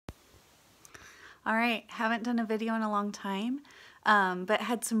All right, haven't done a video in a long time, but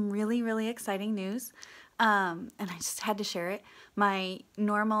had some really exciting news, and I just had to share it. My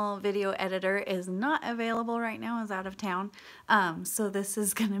normal video editor is not available right now, is out of town, so this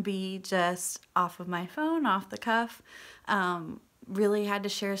is going to be just off of my phone, off the cuff. Really had to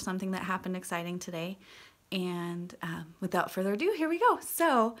share something that happened exciting today, and without further ado, here we go.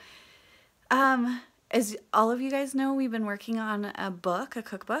 So, as all of you guys know, we've been working on a book, a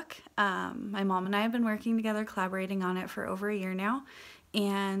cookbook. My mom and I have been working together, collaborating on it for over a year now,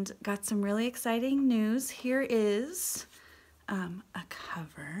 and got some really exciting news. Here is a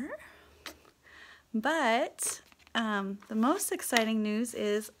cover, but the most exciting news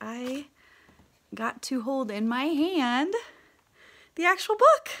is I got to hold in my hand the actual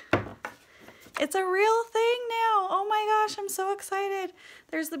book. It's a real thing now. Oh my gosh, I'm so excited.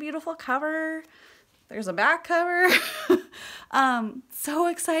 There's the beautiful cover. There's a back cover. So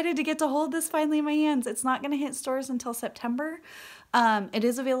excited to get to hold this finally in my hands. It's not going to hit stores until September. It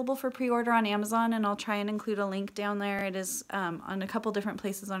is available for pre-order on Amazon, and I'll try and include a link down there. It is on a couple different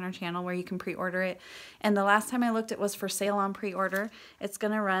places on our channel where you can pre-order it. And the last time I looked, it was for sale on pre-order. It's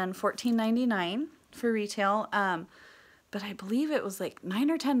going to run $14.99 for retail, but I believe it was like $9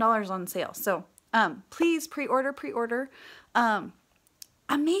 or $10 on sale. So please pre-order.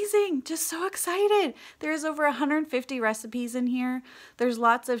 Amazing, just so excited. There's over 150 recipes in here. There's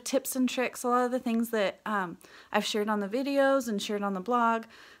lots of tips and tricks, a lot of the things that I've shared on the videos and shared on the blog.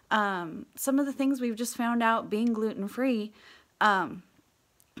 Some of the things we've just found out being gluten-free.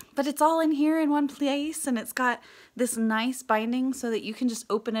 But it's all in here in one place, and it's got this nice binding so that you can just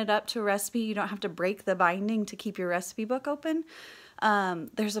open it up to a recipe. You don't have to break the binding to keep your recipe book open.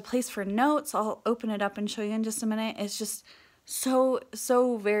 There's a place for notes. I'll open it up and show you in just a minute. It's just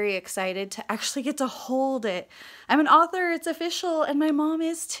so very excited to actually get to hold it. I'm an author, it's official, and my mom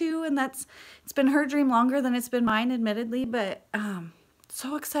is too, and it's been her dream longer than it's been mine, admittedly, but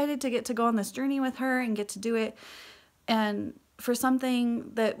so excited to get to go on this journey with her and get to do it. And for something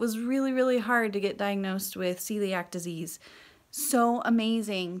that was really hard to get diagnosed with, celiac disease, so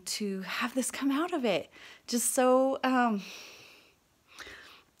amazing to have this come out of it. Just so I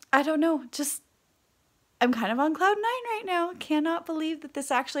don't know, just I'm kind of on cloud 9 right now. Cannot believe that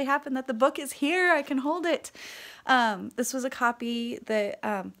this actually happened, that the book is here. I can hold it. This was a copy that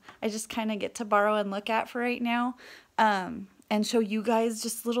I just kind of get to borrow and look at for right now, and show you guys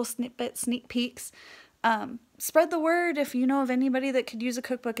just little sneak peeks. Spread the word if you know of anybody that could use a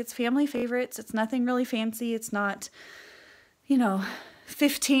cookbook. It's family favorites. It's nothing really fancy. It's not,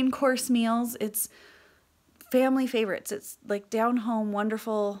 15 course meals. It's family favorites. It's like down home,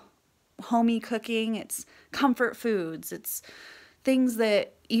 wonderful homey cooking. It's comfort foods. It's things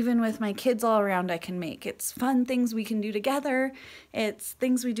that even with my kids all around I can make. It's fun things we can do together. It's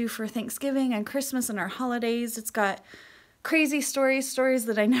things we do for Thanksgiving and Christmas and our holidays. It's got crazy stories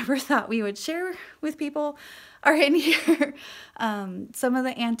that I never thought we would share with people are in here. Some of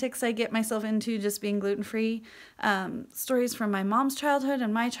the antics I get myself into just being gluten-free. Stories from my mom's childhood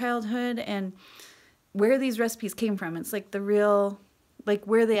and my childhood, and where these recipes came from. It's like the real, like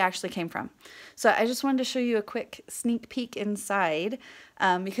where they actually came from. So I just wanted to show you a quick sneak peek inside,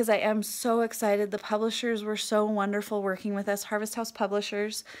 because I am so excited. The publishers were so wonderful working with us. Harvest House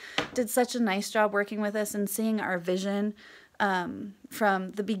Publishers did such a nice job working with us and seeing our vision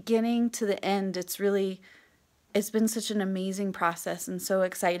from the beginning to the end. It's been such an amazing process and so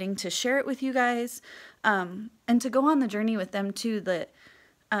exciting to share it with you guys, and to go on the journey with them too. The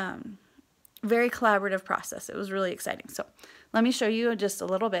very collaborative process. It was really exciting. So let me show you just a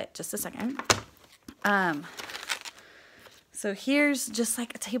little bit, just a second. So here's just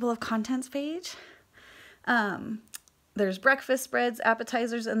like a table of contents page. There's breakfast spreads,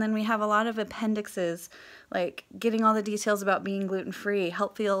 appetizers, and then we have a lot of appendixes, like getting all the details about being gluten-free,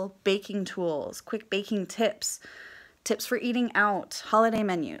 helpful baking tools, quick baking tips, tips for eating out, holiday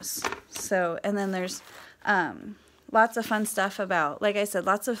menus. So, and then there's lots of fun stuff about, like I said,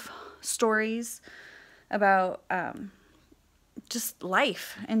 lots of stories about just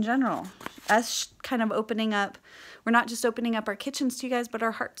life in general. Us kind of opening up, we're not just opening up our kitchens to you guys, but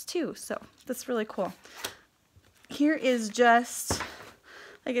our hearts too. So that's really cool. Here is just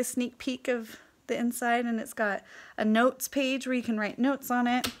like a sneak peek of the inside, and it's got a notes page where you can write notes on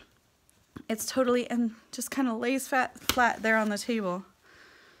it. It's totally, and just kind of lays flat there on the table.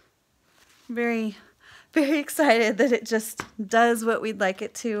 Very excited that it just does what we'd like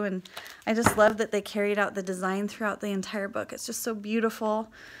it to, and I just love that they carried out the design throughout the entire book. It's just so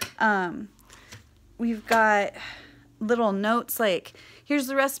beautiful. We've got little notes like, here's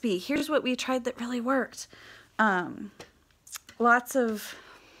the recipe, here's what we tried that really worked. Lots of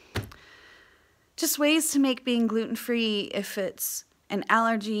just ways to make being gluten-free, if it's an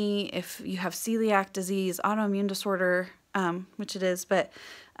allergy, if you have celiac disease, autoimmune disorder, which it is, but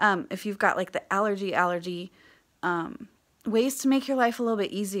if you've got like the allergy, ways to make your life a little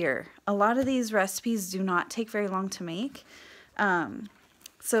bit easier. A lot of these recipes do not take very long to make.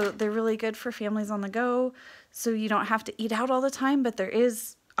 So they're really good for families on the go, so you don't have to eat out all the time, but there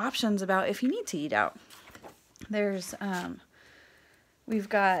is options about if you need to eat out. There's, we've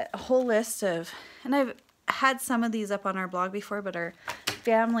got a whole list of, and I've had some of these up on our blog before, but our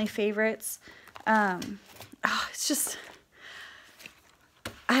family favorites. It's just,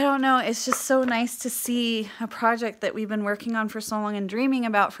 I don't know, it's just so nice to see a project that we've been working on for so long and dreaming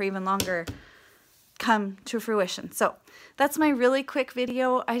about for even longer come to fruition. So that's my really quick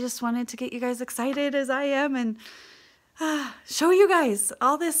video. I just wanted to get you guys excited as I am and show you guys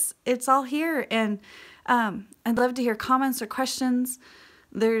all this. It's all here, and I'd love to hear comments or questions.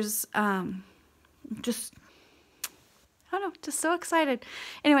 There's just, I don't know, just so excited.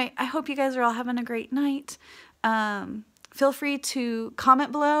 Anyway, I hope you guys are all having a great night. Feel free to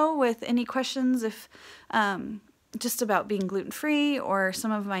comment below with any questions, if just about being gluten-free or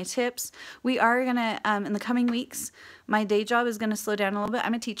some of my tips. We are gonna, in the coming weeks, my day job is gonna slow down a little bit.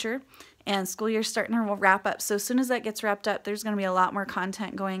 I'm a teacher, and school year's starting to wrap up. So as soon as that gets wrapped up, there's gonna be a lot more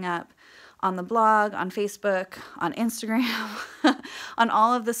content going up on the blog, on Facebook, on Instagram, on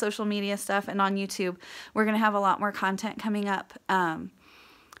all of the social media stuff, and on YouTube. We're gonna have a lot more content coming up,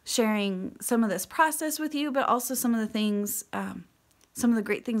 sharing some of this process with you, but also some of the things, some of the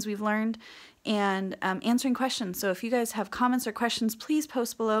great things we've learned, and answering questions. So if you guys have comments or questions, please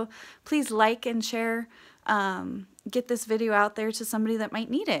post below. Please like and share. Get this video out there to somebody that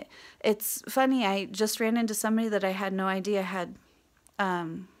might need it. It's funny, I just ran into somebody that I had no idea had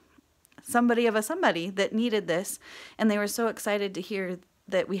somebody of a somebody that needed this, and they were so excited to hear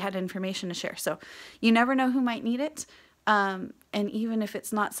that we had information to share. So you never know who might need it. And even if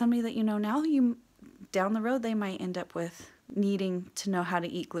it's not somebody that you know now, down the road they might end up with needing to know how to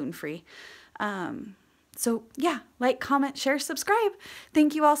eat gluten-free. So yeah, like, comment, share, subscribe.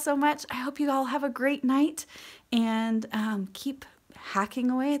 Thank you all so much. I hope you all have a great night, and keep hacking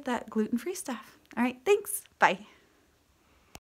away at that gluten-free stuff. All right, thanks. Bye.